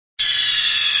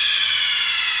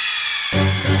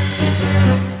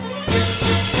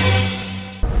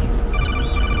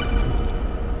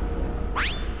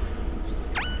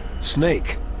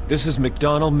Snake, this is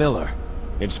McDonell Miller.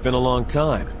 It's been a long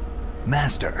time.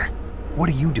 Master, what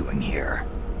are you doing here?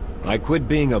 I quit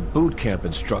being a boot camp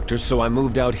instructor, so I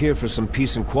moved out here for some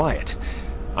peace and quiet.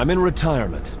 I'm in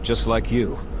retirement, just like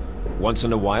you. Once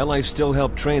in a while, I still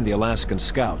help train the Alaskan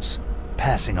Scouts.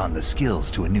 Passing on the skills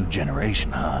to a new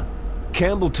generation, huh?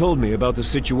 Campbell told me about the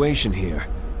situation here.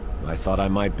 I thought I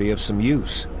might be of some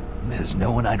use. There's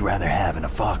no one I'd rather have in a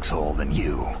foxhole than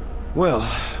you. Well,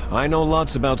 I know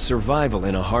lots about survival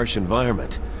in a harsh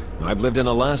environment. I've lived in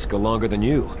Alaska longer than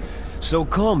you. So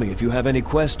call me if you have any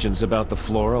questions about the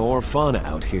flora or fauna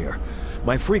out here.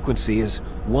 My frequency is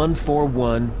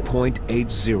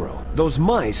 141.80. Those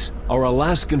mice are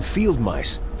Alaskan field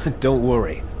mice. Don't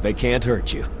worry, they can't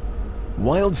hurt you.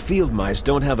 Wild field mice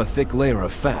don't have a thick layer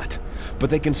of fat, but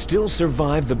they can still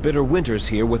survive the bitter winters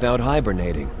here without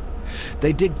hibernating.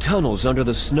 They dig tunnels under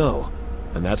the snow,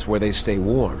 and that's where they stay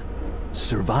warm.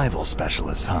 Survival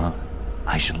specialists, huh?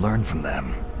 I should learn from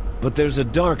them. But there's a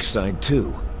dark side,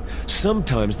 too.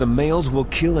 Sometimes the males will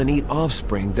kill and eat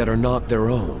offspring that are not their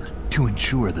own. To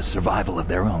ensure the survival of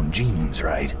their own genes,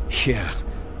 right? Yeah,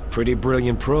 pretty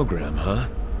brilliant program, huh?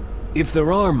 If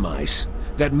there are mice,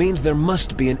 that means there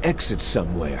must be an exit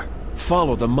somewhere.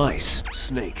 Follow the mice.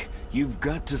 Snake, you've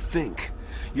got to think.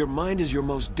 Your mind is your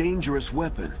most dangerous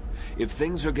weapon. If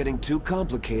things are getting too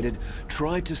complicated,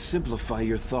 try to simplify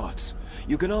your thoughts.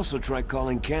 You can also try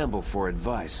calling Campbell for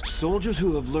advice. Soldiers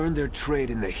who have learned their trade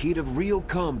in the heat of real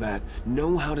combat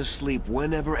know how to sleep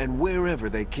whenever and wherever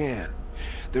they can.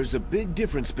 There's a big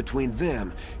difference between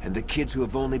them and the kids who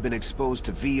have only been exposed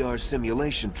to VR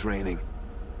simulation training.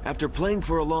 After playing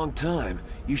for a long time,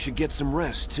 you should get some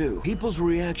rest, too. People's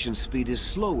reaction speed is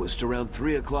slowest around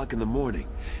 3 o'clock in the morning,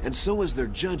 and so is their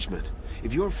judgment.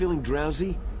 If you're feeling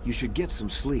drowsy, you should get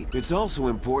some sleep. It's also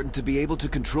important to be able to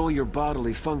control your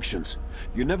bodily functions.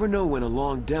 You never know when a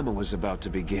long demo is about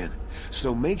to begin,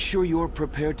 so make sure you're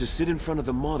prepared to sit in front of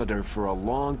the monitor for a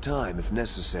long time if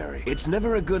necessary. It's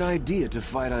never a good idea to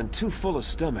fight on too full a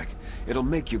stomach. It'll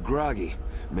make you groggy.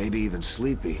 Maybe even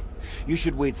sleepy. You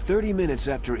should wait 30 minutes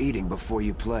after eating before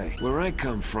you play. Where I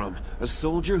come from, a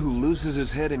soldier who loses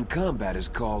his head in combat is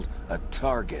called a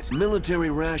target. Military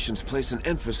rations place an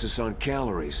emphasis on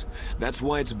calories. That's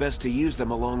why it's best to use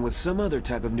them along with some other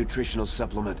type of nutritional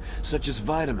supplement, such as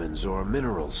vitamins or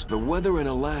minerals. The weather in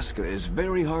Alaska is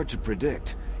very hard to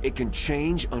predict. It can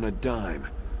change on a dime.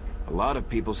 A lot of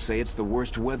people say it's the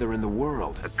worst weather in the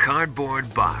world. A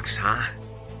cardboard box, huh?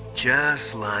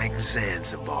 Just like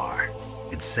Zanzibar.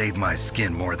 It saved my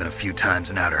skin more than a few times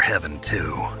in outer heaven,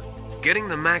 too. Getting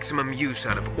the maximum use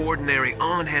out of ordinary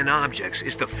on-hand objects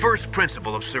is the first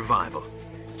principle of survival.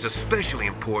 It's especially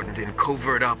important in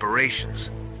covert operations.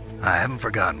 I haven't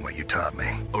forgotten what you taught me.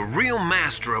 A real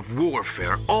master of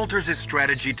warfare alters his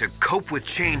strategy to cope with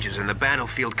changes in the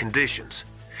battlefield conditions.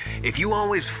 If you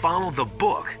always follow the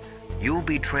book, you'll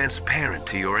be transparent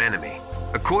to your enemy.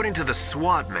 According to the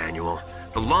SWAT manual,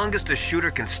 the longest a shooter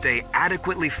can stay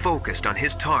adequately focused on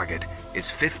his target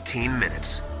is 15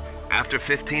 minutes. After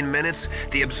 15 minutes,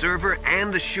 the observer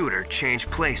and the shooter change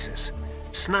places.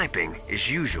 Sniping is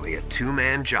usually a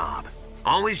two-man job.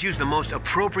 Always use the most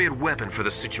appropriate weapon for the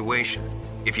situation.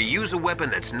 If you use a weapon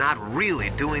that's not really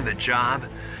doing the job,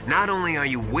 not only are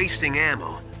you wasting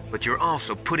ammo, but you're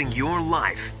also putting your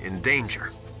life in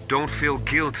danger. Don't feel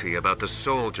guilty about the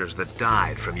soldiers that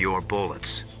died from your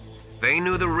bullets. They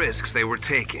knew the risks they were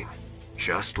taking,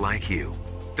 just like you.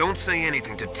 Don't say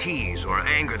anything to tease or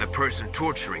anger the person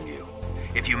torturing you.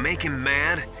 If you make him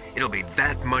mad, it'll be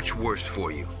that much worse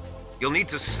for you. You'll need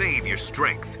to save your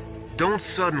strength. Don't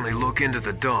suddenly look into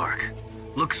the dark.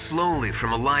 Look slowly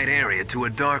from a light area to a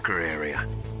darker area.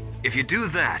 If you do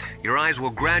that, your eyes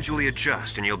will gradually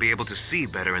adjust and you'll be able to see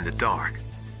better in the dark.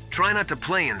 Try not to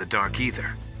play in the dark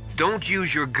either. Don't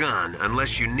use your gun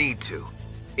unless you need to.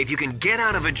 If you can get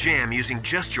out of a jam using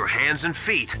just your hands and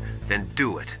feet, then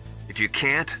do it. If you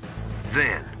can't,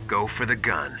 then go for the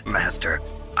gun. Master,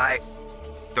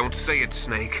 Don't say it,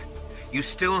 Snake. You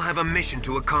still have a mission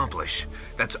to accomplish.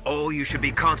 That's all you should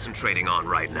be concentrating on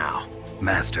right now.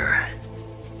 Master,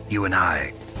 you and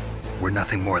I, we're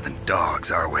nothing more than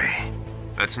dogs, are we?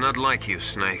 That's not like you,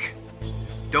 Snake.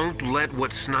 Don't let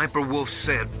what Sniper Wolf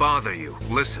said bother you.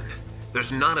 Listen,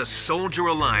 there's not a soldier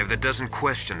alive that doesn't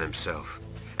question himself.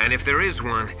 And if there is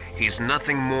one, he's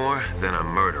nothing more than a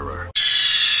murderer.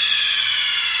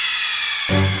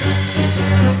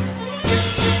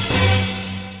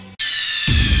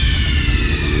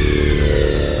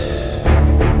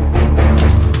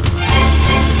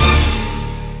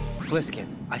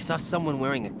 Pliskin, I saw someone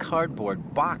wearing a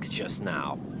cardboard box just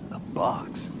now. A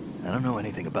box? I don't know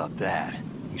anything about that.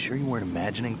 You sure you weren't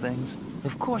imagining things?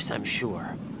 Of course I'm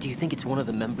sure. Do you think it's one of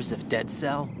the members of Dead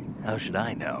Cell? How should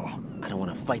I know? I don't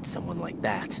want to fight someone like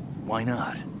that. Why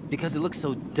not? Because it looks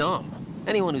so dumb.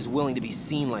 Anyone who's willing to be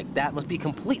seen like that must be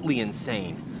completely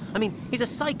insane. I mean, he's a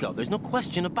psycho, there's no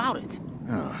question about it.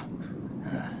 Oh.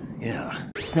 Yeah.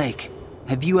 Snake,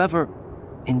 have you ever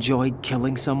enjoyed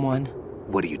killing someone?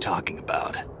 What are you talking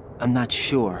about? I'm not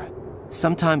sure.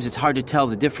 Sometimes it's hard to tell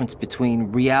the difference between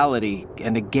reality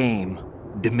and a game.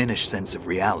 Diminished sense of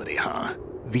reality, huh?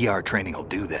 VR training will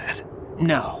do that.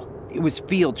 No, it was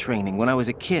field training when I was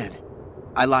a kid.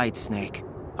 I lied, Snake.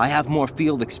 I have more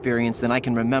field experience than I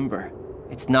can remember.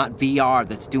 It's not VR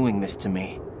that's doing this to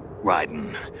me.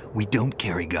 Raiden, we don't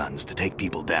carry guns to take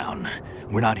people down.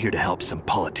 We're not here to help some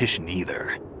politician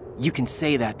either. You can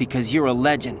say that because you're a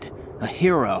legend, a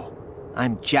hero.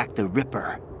 I'm Jack the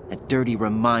Ripper, a dirty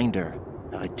reminder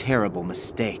of a terrible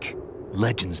mistake.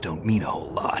 Legends don't mean a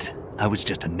whole lot. I was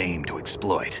just a name to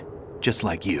exploit, just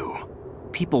like you.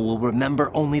 People will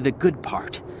remember only the good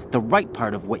part, the right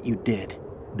part of what you did.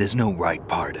 There's no right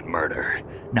part in murder,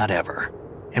 not ever.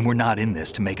 And we're not in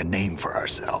this to make a name for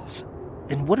ourselves.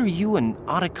 Then what are you and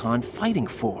Otacon fighting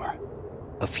for?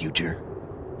 A future?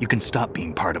 You can stop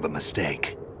being part of a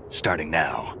mistake, starting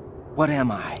now. What am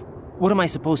I? What am I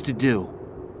supposed to do?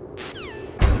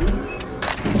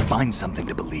 Find something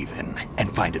to believe in,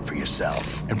 and find it for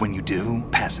yourself. And when you do,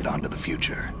 pass it on to the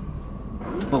future.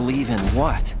 Believe in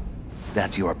what?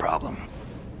 That's your problem.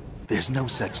 There's no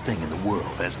such thing in the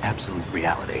world as absolute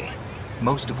reality.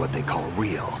 Most of what they call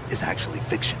real is actually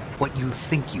fiction. What you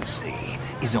think you see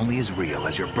is only as real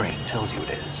as your brain tells you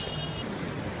it is.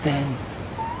 Then,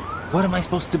 what am I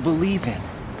supposed to believe in?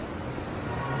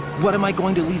 What am I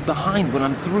going to leave behind when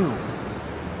I'm through?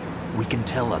 We can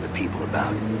tell other people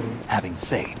about having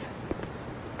faith.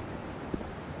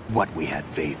 What we had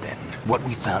faith in, what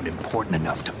we found important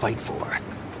enough to fight for.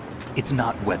 It's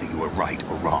not whether you were right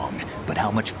or wrong, but how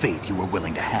much faith you were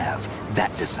willing to have.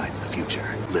 That decides the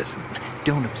future. Listen,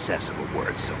 don't obsess over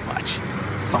words so much.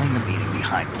 Find the meaning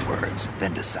behind the words,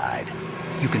 then decide.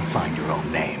 You can find your own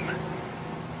name,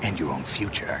 and your own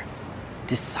future.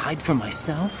 Decide for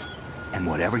myself? And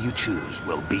whatever you choose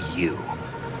will be you.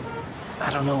 I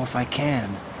don't know if I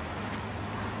can.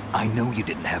 I know you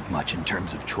didn't have much in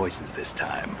terms of choices this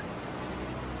time.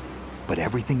 But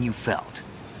everything you felt,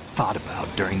 thought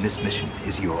about during this mission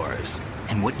is yours.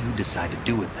 And what you decide to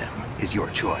do with them is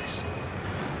your choice.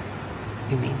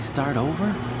 You mean start over?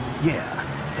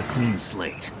 Yeah, a clean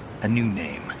slate, a new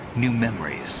name, new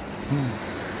memories.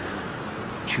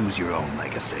 Choose your own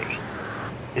legacy.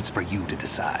 It's for you to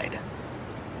decide.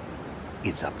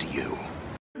 It's up to you.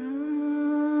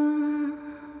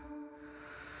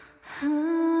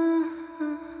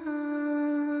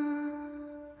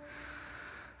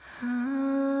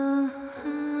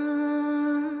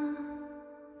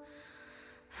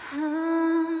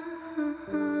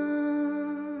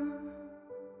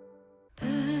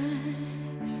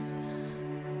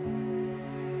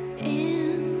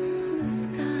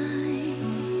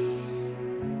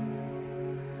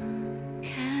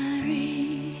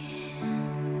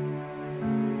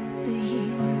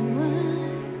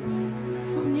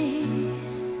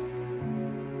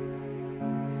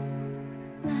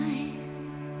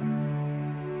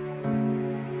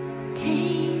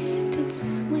 Tasted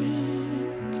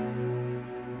sweet.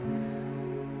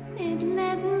 It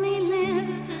led me